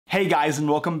Hey guys, and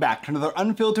welcome back to another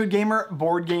Unfiltered Gamer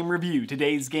board game review.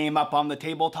 Today's game up on the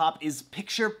tabletop is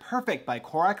Picture Perfect by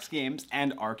Corax Games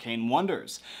and Arcane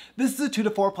Wonders. This is a 2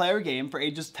 to 4 player game for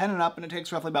ages 10 and up, and it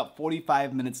takes roughly about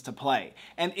 45 minutes to play.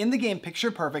 And in the game Picture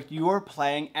Perfect, you are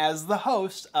playing as the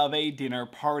host of a dinner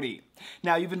party.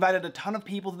 Now, you've invited a ton of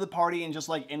people to the party, and just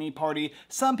like any party,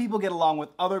 some people get along with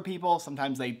other people,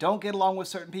 sometimes they don't get along with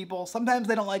certain people, sometimes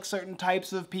they don't like certain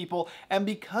types of people, and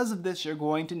because of this, you're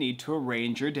going to need to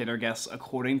arrange your dinner guests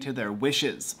according to their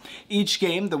wishes. Each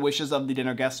game, the wishes of the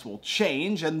dinner guests will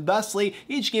change, and thusly,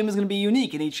 each game is going to be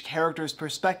unique in each character's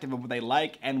perspective of what they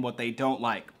like and what they don't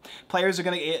like. Players are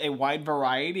going to get a wide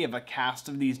variety of a cast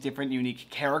of these different unique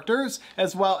characters,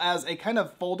 as well as a kind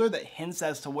of folder that hints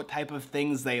as to what type of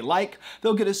things they like.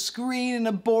 They'll get a screen and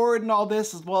a board and all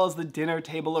this, as well as the dinner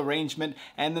table arrangement,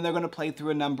 and then they're going to play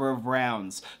through a number of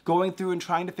rounds, going through and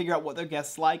trying to figure out what their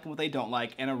guests like and what they don't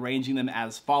like, and arranging them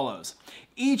as follows.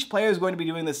 Each player is going to be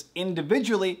doing this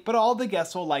individually, but all the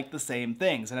guests will like the same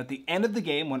things. And at the end of the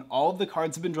game, when all of the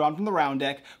cards have been drawn from the round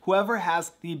deck, whoever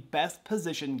has the best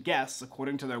positioned guests,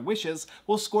 according to their wishes,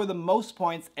 will score the most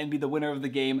points and be the winner of the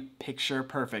game, Picture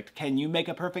Perfect. Can you make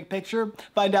a perfect picture?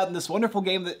 Find out in this wonderful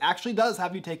game that actually does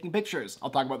have you taking pictures. I'll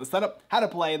talk about the setup, how to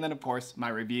play, and then of course, my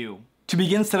review. To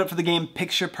begin setup for the game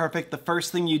Picture Perfect, the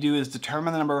first thing you do is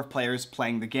determine the number of players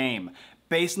playing the game.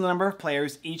 Based on the number of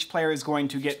players, each player is going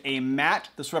to get a mat.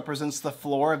 This represents the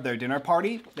floor of their dinner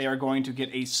party. They are going to get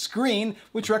a screen,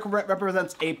 which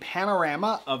represents a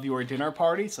panorama of your dinner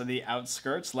party, so the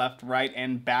outskirts, left, right,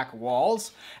 and back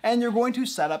walls. And you're going to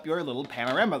set up your little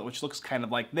panorama, which looks kind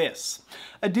of like this.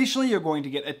 Additionally, you're going to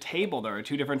get a table. There are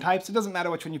two different types. It doesn't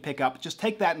matter which one you pick up. Just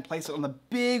take that and place it on the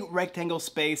big rectangle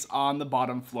space on the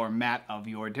bottom floor mat of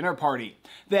your dinner party.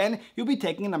 Then you'll be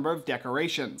taking a number of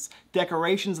decorations.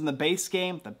 Decorations in the base game,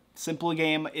 the simple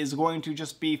game, is going to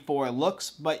just be for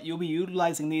looks, but you'll be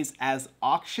utilizing these as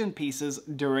auction pieces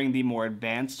during the more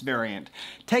advanced variant.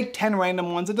 Take 10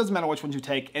 random ones, it doesn't matter which ones you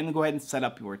take, and go ahead and set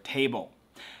up your table.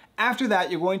 After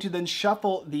that, you're going to then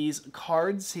shuffle these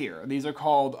cards here. These are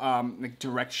called like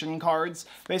direction cards.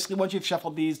 Basically, once you've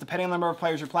shuffled these, depending on the number of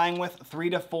players you're playing with, 3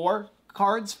 to 4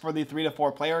 cards for the 3 to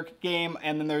 4 player game,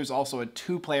 and then there's also a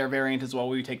 2-player variant as well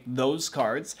where you take those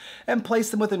cards and place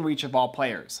them within reach of all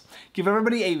players. Give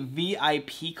everybody a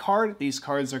VIP card. These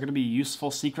cards are going to be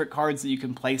useful secret cards that you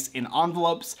can place in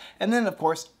envelopes, and then of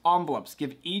course envelopes.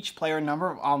 Give each player a number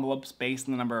of envelopes based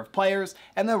on the number of players,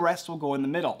 and the rest will go in the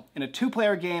middle. In a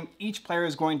 2-player game, each player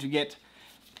is going to get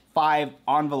 5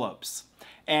 envelopes,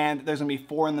 and there's going to be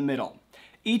 4 in the middle.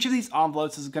 Each of these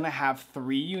envelopes is going to have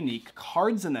 3 unique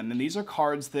cards in them, and these are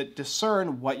cards that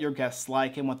discern what your guests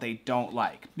like and what they don't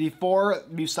like. Before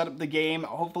you set up the game,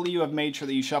 hopefully you have made sure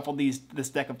that you shuffled this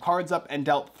deck of cards up and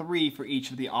dealt 3 for each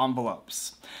of the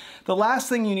envelopes. The last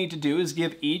thing you need to do is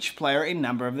give each player a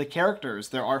number of the characters.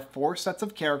 There are 4 sets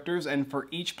of characters, and for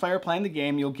each player playing the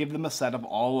game, you'll give them a set of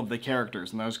all of the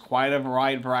characters, and there's quite a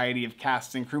wide variety of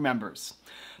cast and crew members.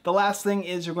 The last thing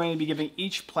is you're going to be giving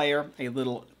each player a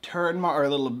little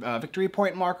victory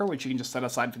point marker, which you can just set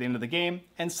aside for the end of the game,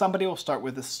 and somebody will start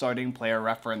with the starting player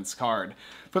reference card.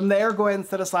 From there, go ahead and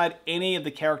set aside any of the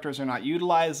characters you're not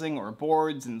utilizing, or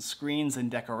boards and screens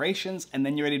and decorations, and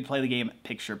then you're ready to play the game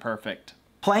Picture Perfect.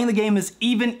 Playing the game is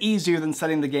even easier than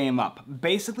setting the game up.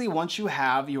 Basically, once you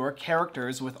have your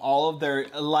characters with all of their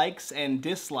likes and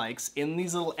dislikes in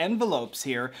these little envelopes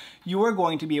here, you are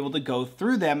going to be able to go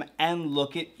through them and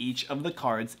look at each of the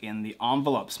cards in the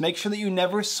envelopes. Make sure that you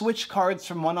never switch cards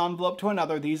from one envelope to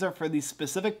another. These are for the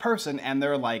specific person and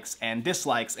their likes and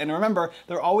dislikes. And remember,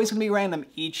 they're always going to be random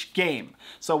each game.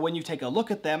 So when you take a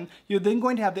look at them, you're then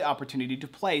going to have the opportunity to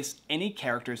place any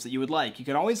characters that you would like. You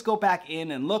can always go back in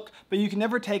and look, but you can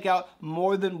never take out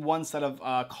more than one set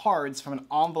of cards from an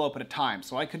envelope at a time.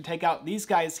 So I could take out these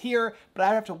guys here, but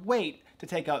I'd have to wait to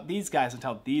take out these guys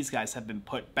until these guys have been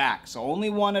put back. So only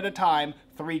one at a time,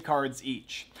 3 cards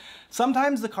each.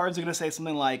 Sometimes the cards are going to say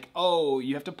something like, oh,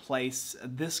 you have to place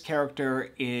this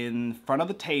character in front of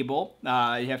the table. You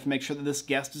have to make sure that this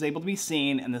guest is able to be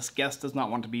seen, and this guest does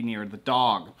not want to be near the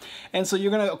dog. And so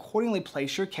you're going to accordingly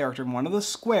place your character in one of the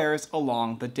squares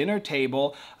along the dinner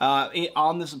table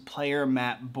on this player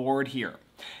mat board here.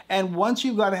 And once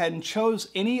you've gone ahead and chose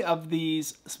any of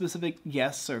these specific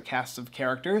guests or casts of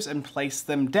characters and placed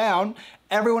them down,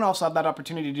 everyone else will have that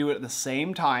opportunity to do it at the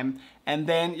same time, and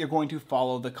then you're going to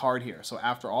follow the card here. So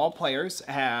after all players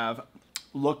have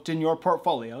looked in your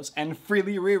portfolios and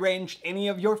freely rearranged any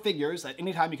of your figures, at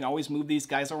any time you can always move these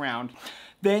guys around,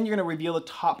 then you're going to reveal the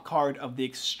top card of the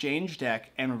exchange deck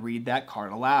and read that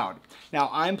card aloud. Now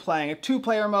I'm playing a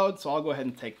 2-player mode, so I'll go ahead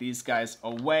and take these guys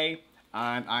away.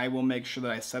 and I will make sure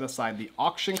that I set aside the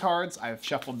auction cards. I've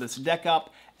shuffled this deck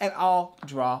up, and I'll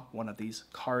draw one of these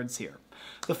cards here.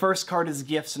 The first card is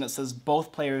gifts, and it says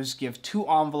both players give 2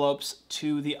 envelopes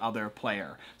to the other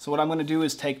player. So what I'm going to do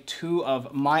is take 2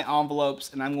 of my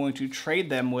envelopes, and I'm going to trade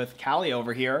them with Callie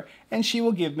over here, and she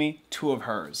will give me 2 of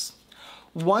hers.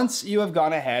 Once you have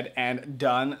gone ahead and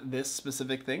done this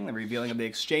specific thing, the revealing of the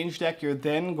exchange deck, you're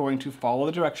then going to follow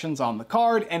the directions on the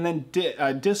card and then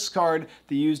discard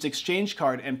the used exchange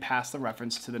card and pass the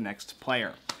reference to the next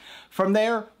player. From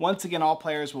there, once again, all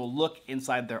players will look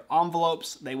inside their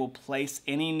envelopes. They will place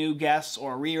any new guests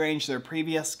or rearrange their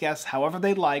previous guests however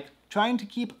they'd like, trying to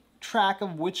keep track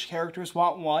of which characters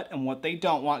want what and what they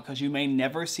don't want, because you may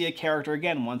never see a character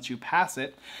again once you pass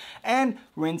it. And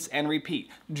rinse and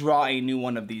repeat. Draw a new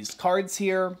one of these cards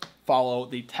here, follow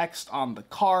the text on the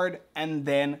card, and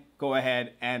then go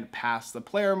ahead and pass the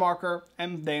player marker,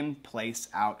 and then place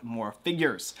out more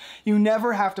figures. You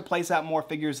never have to place out more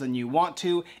figures than you want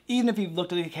to. Even if you've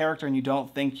looked at a character and you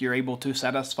don't think you're able to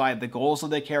satisfy the goals of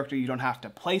the character, you don't have to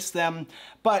place them,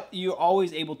 but you're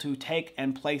always able to take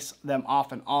and place them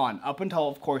off and on, up until,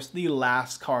 of course, the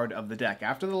last card of the deck.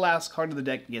 After the last card of the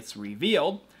deck gets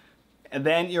revealed, and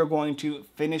then you're going to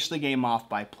finish the game off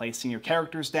by placing your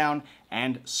characters down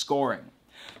and scoring.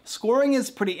 Scoring is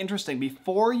pretty interesting.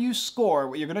 Before you score,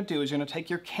 what you're going to do is you're going to take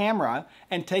your camera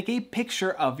and take a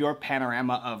picture of your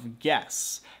panorama of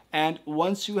guests. And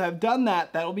once you have done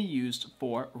that, that'll be used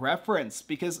for reference,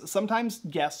 because sometimes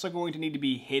guests are going to need to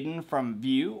be hidden from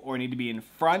view or need to be in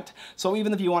front. So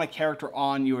even if you want a character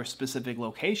on your specific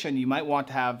location, you might want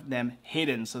to have them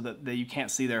hidden so that you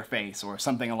can't see their face or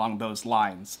something along those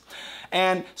lines.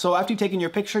 And so after you've taken your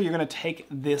picture, you're going to take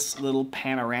this little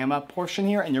panorama portion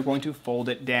here and you're going to fold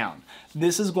it down.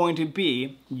 This is going to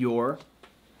be your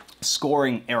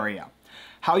scoring area.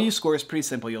 How you score is pretty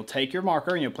simple. You'll take your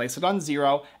marker and you'll place it on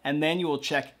 0, and then you will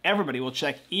check, everybody will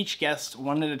check each guest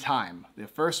one at a time. The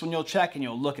first one you'll check and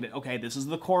you'll look at it. Okay, this is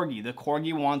the corgi. The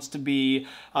corgi wants to be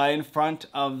in front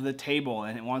of the table,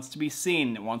 and it wants to be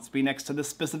seen. It wants to be next to this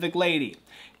specific lady.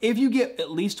 If you get at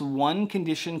least one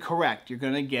condition correct, you're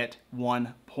going to get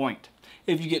 1 point.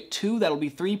 If you get 2, that'll be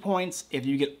 3 points. If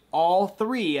you get all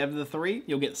 3 of the 3,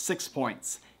 you'll get 6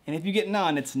 points. And if you get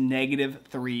none, it's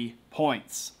 -3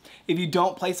 points. If you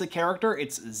don't place a character,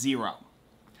 it's 0.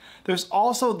 There's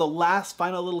also the last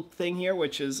final little thing here,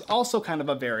 which is also kind of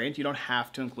a variant. You don't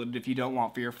have to include it if you don't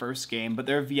want for your first game, but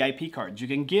they're VIP cards. You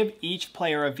can give each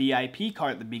player a VIP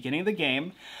card at the beginning of the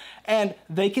game, and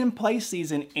they can place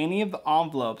these in any of the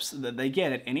envelopes that they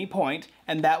get at any point,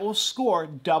 and that will score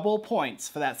double points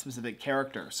for that specific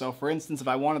character. So for instance, if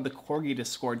I wanted the corgi to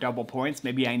score double points,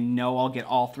 maybe I know I'll get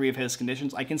all 3 of his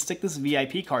conditions, I can stick this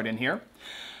VIP card in here.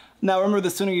 Now remember, the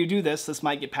sooner you do this, this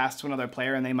might get passed to another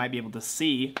player and they might be able to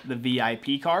see the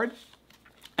VIP card,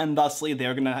 and thusly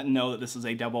they're going to know that this is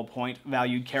a double point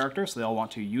valued character, so they'll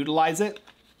want to utilize it.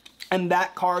 And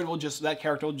that character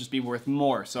will just be worth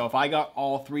more. So if I got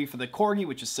all 3 for the corgi,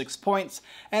 which is 6 points,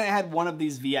 and it had one of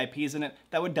these VIPs in it,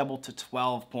 that would double to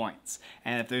 12 points.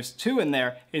 And if there's 2 in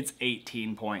there, it's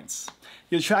 18 points.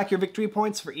 You'll track your victory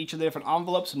points for each of the different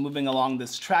envelopes moving along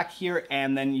this track here,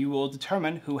 and then you will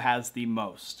determine who has the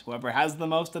most. Whoever has the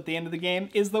most at the end of the game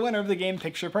is the winner of the game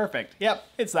Picture Perfect. Yep,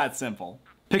 it's that simple.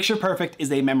 Picture Perfect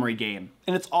is a memory game,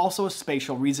 and it's also a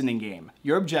spatial reasoning game.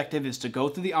 Your objective is to go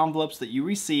through the envelopes that you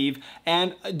receive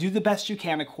and do the best you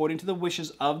can according to the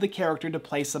wishes of the character to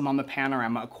place them on the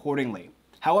panorama accordingly.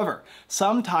 However,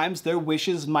 sometimes their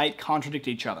wishes might contradict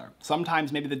each other.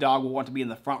 Sometimes maybe the dog will want to be in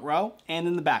the front row and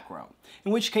in the back row,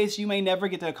 in which case you may never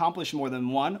get to accomplish more than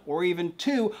 1 or even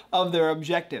 2 of their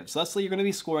objectives. Thusly, you're going to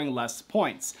be scoring less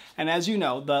points. And as you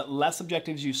know, the less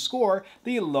objectives you score,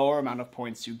 the lower amount of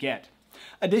points you get.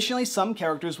 Additionally, some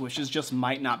characters' wishes just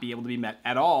might not be able to be met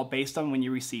at all based on when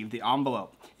you receive the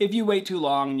envelope. If you wait too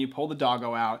long and you pull the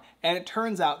doggo out, and it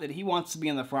turns out that he wants to be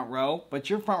in the front row, but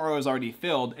your front row is already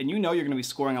filled, and you know you're going to be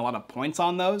scoring a lot of points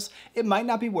on those, it might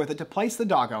not be worth it to place the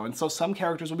doggo, and so some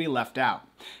characters will be left out.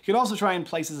 You can also try and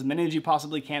place as many as you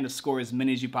possibly can to score as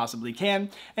many as you possibly can,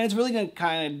 and it's really going to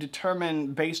kind of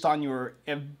determine based on your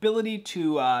ability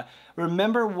to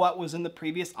remember what was in the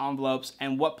previous envelopes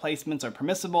and what placements are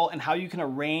permissible, and how you can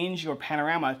arrange your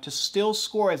panorama to still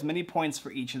score as many points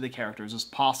for each of the characters as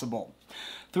possible.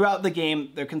 Throughout the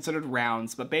game, they're considered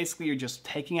rounds, but basically you're just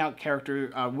taking out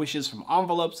character wishes from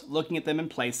envelopes, looking at them and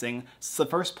placing. So the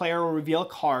first player will reveal a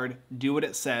card, do what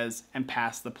it says, and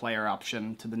pass the player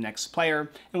option to the next player,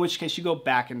 in which case you go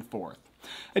back and forth.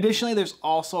 Additionally, there's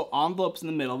also envelopes in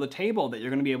the middle of the table that you're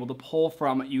going to be able to pull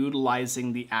from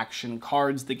utilizing the action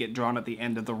cards that get drawn at the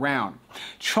end of the round.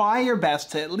 Try your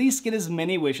best to at least get as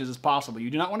many wishes as possible.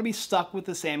 You do not want to be stuck with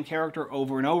the same character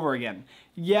over and over again.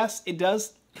 Yes, it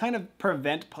does kind of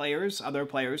prevent other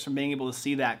players from being able to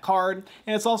see that card,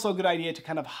 and it's also a good idea to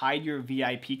kind of hide your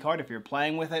VIP card if you're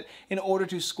playing with it in order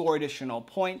to score additional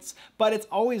points, but it's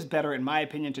always better, in my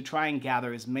opinion, to try and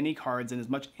gather as many cards and as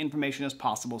much information as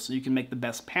possible so you can make the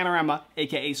best panorama,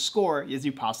 aka score, as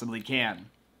you possibly can.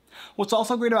 What's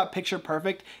also great about Picture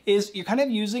Perfect is you're kind of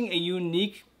using a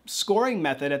unique scoring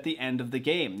method at the end of the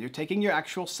game. You're taking your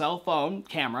actual cell phone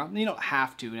camera. You don't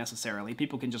have to necessarily.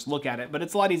 People can just look at it, but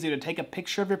it's a lot easier to take a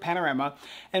picture of your panorama,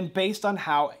 and based on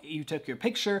how you took your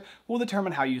picture will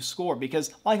determine how you score,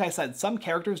 because like I said, some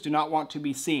characters do not want to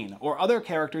be seen, or other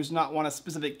characters do not want a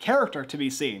specific character to be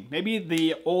seen. Maybe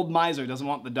the old miser doesn't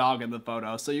want the dog in the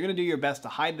photo, so you're going to do your best to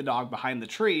hide the dog behind the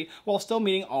tree while still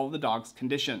meeting all of the dog's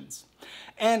conditions.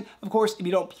 And of course, if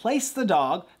you don't place the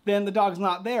dog, then the dog's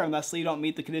not there, and thusly you don't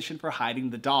meet the condition for hiding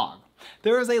the dog.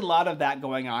 There is a lot of that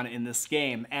going on in this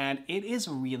game, and it is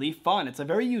really fun. It's a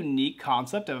very unique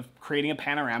concept of creating a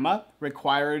panorama,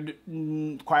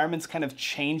 requirements kind of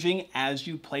changing as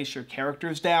you place your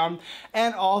characters down,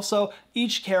 and also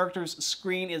each character's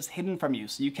screen is hidden from you,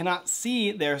 so you cannot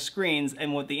see their screens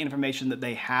and what the information that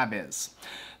they have is.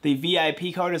 The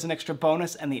VIP card is an extra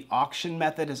bonus, and the auction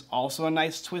method is also a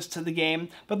nice twist to the game,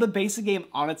 but the basic game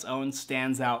on its own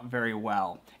stands out very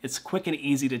well. It's quick and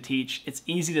easy to teach, it's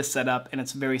easy to set up, and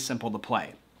it's very simple to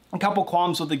play. A couple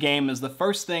qualms with the game is the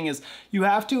first thing is you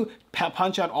have to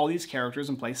punch out all these characters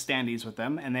and play standees with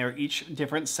them, and they are each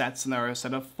different sets, and there are a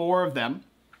set of 4 of them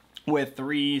with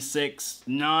 3, 6,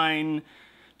 9,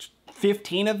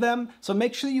 15 of them, so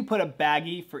make sure you put a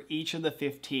baggie for each of the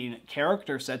 15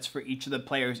 character sets for each of the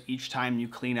players each time you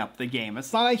clean up the game.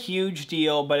 It's not a huge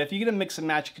deal, but if you get a mix and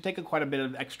match, it could take quite a bit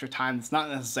of extra time that's not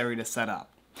necessary to set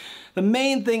up. The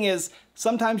main thing is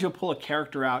sometimes you'll pull a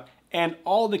character out and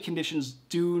all the conditions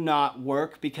do not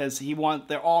work because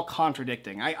they're all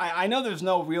contradicting. I know there's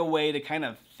no real way to kind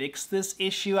of fix this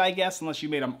issue, I guess, unless you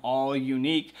made them all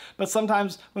unique, but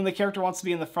sometimes when the character wants to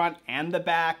be in the front and the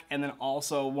back and then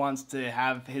also wants to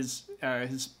have his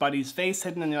buddy's face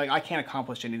hidden, and you're like, I can't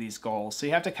accomplish any of these goals. So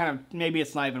you have to kind of, maybe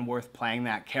it's not even worth playing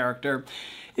that character.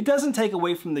 It doesn't take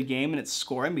away from the game and its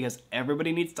scoring because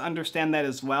everybody needs to understand that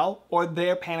as well, or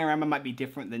their panorama might be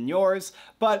different than yours,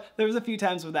 but there was a few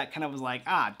times where that kind of was like,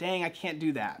 ah, dang, I can't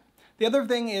do that. The other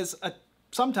thing is,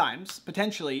 sometimes,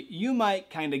 potentially, you might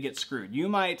kind of get screwed. You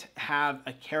might have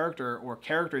a character or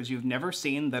characters you've never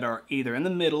seen that are either in the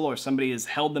middle or somebody has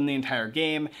held them the entire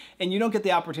game, and you don't get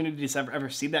the opportunity to ever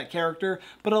see that character,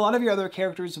 but a lot of your other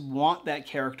characters want that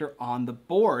character on the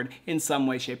board in some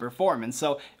way, shape, or form. And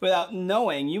so, without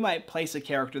knowing, you might place a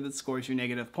character that scores you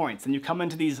negative points, and you come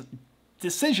into these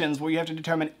decisions where you have to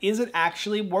determine, is it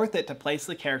actually worth it to place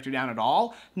the character down at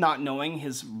all, not knowing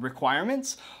his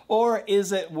requirements, or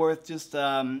is it worth just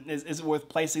is it worth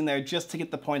placing there just to get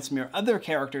the points from your other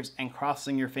characters and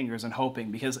crossing your fingers and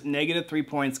hoping, because negative 3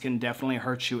 points can definitely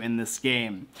hurt you in this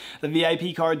game. The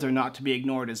VIP cards are not to be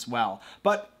ignored as well,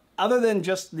 but other than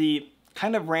just the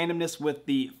kind of randomness with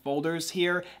the folders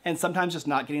here, and sometimes just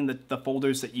not getting the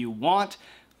folders that you want,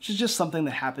 which is just something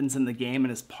that happens in the game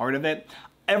and is part of it,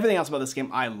 everything else about this game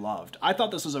I loved. I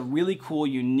thought this was a really cool,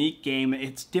 unique game.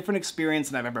 It's a different experience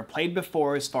than I've ever played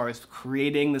before as far as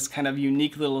creating this kind of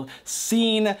unique little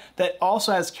scene that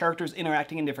also has characters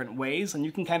interacting in different ways, and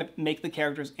you can kind of make the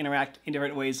characters interact in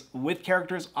different ways with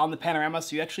characters on the panorama,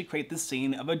 so you actually create this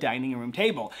scene of a dining room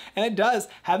table. And it does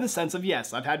have the sense of,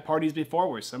 yes, I've had parties before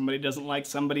where somebody doesn't like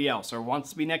somebody else, or wants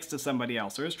to be next to somebody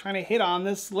else, or is trying to hit on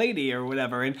this lady or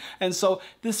whatever, and so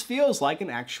this feels like an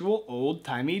actual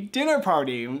old-timey dinner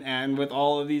party, and with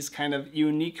all of these kind of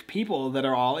unique people that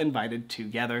are all invited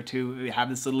together to have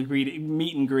this little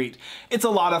meet and greet. It's a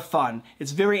lot of fun.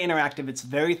 It's very interactive, it's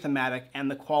very thematic,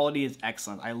 and the quality is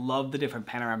excellent. I love the different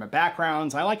panorama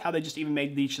backgrounds. I like how they just even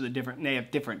made each of they have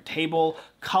different table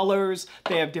colors,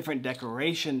 they have different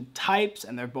decoration types,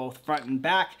 and they're both front and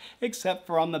back, except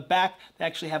for on the back, they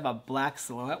actually have a black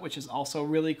silhouette, which is also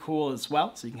really cool as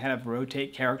well. So you can kind of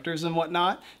rotate characters and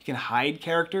whatnot. You can hide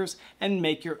characters and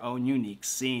make your own unique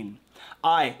scene.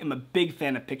 I am a big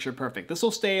fan of Picture Perfect. This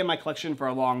will stay in my collection for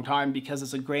a long time because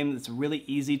it's a game that's really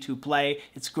easy to play.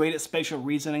 It's great at spatial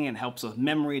reasoning and helps with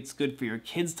memory. It's good for your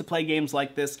kids to play games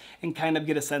like this and kind of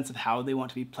get a sense of how they want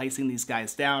to be placing these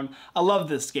guys down. I love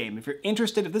this game. If you're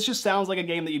interested, if this just sounds like a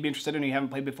game that you'd be interested in and you haven't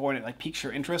played before and it like piques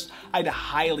your interest, I'd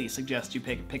highly suggest you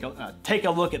take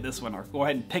a look at this one or go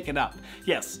ahead and pick it up.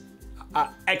 Yes,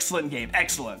 excellent game,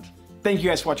 excellent. Thank you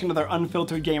guys for watching another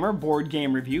Unfiltered Gamer board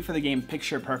game review for the game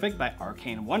Picture Perfect by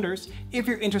Arcane Wonders. If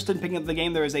you're interested in picking up the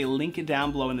game, there is a link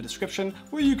down below in the description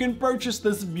where you can purchase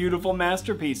this beautiful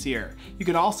masterpiece here. You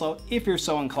can also, if you're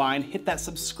so inclined, hit that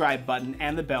subscribe button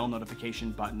and the bell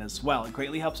notification button as well. It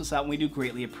greatly helps us out and we do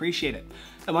greatly appreciate it.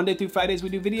 And Monday through Fridays we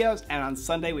do videos, and on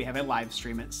Sunday we have a live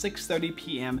stream at 6:30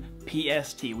 p.m.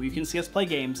 PST where you can see us play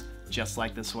games just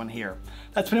like this one here.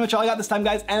 That's pretty much all I got this time,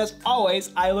 guys, and as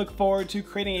always, I look forward to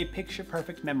creating a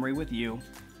picture-perfect memory with you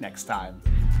next time.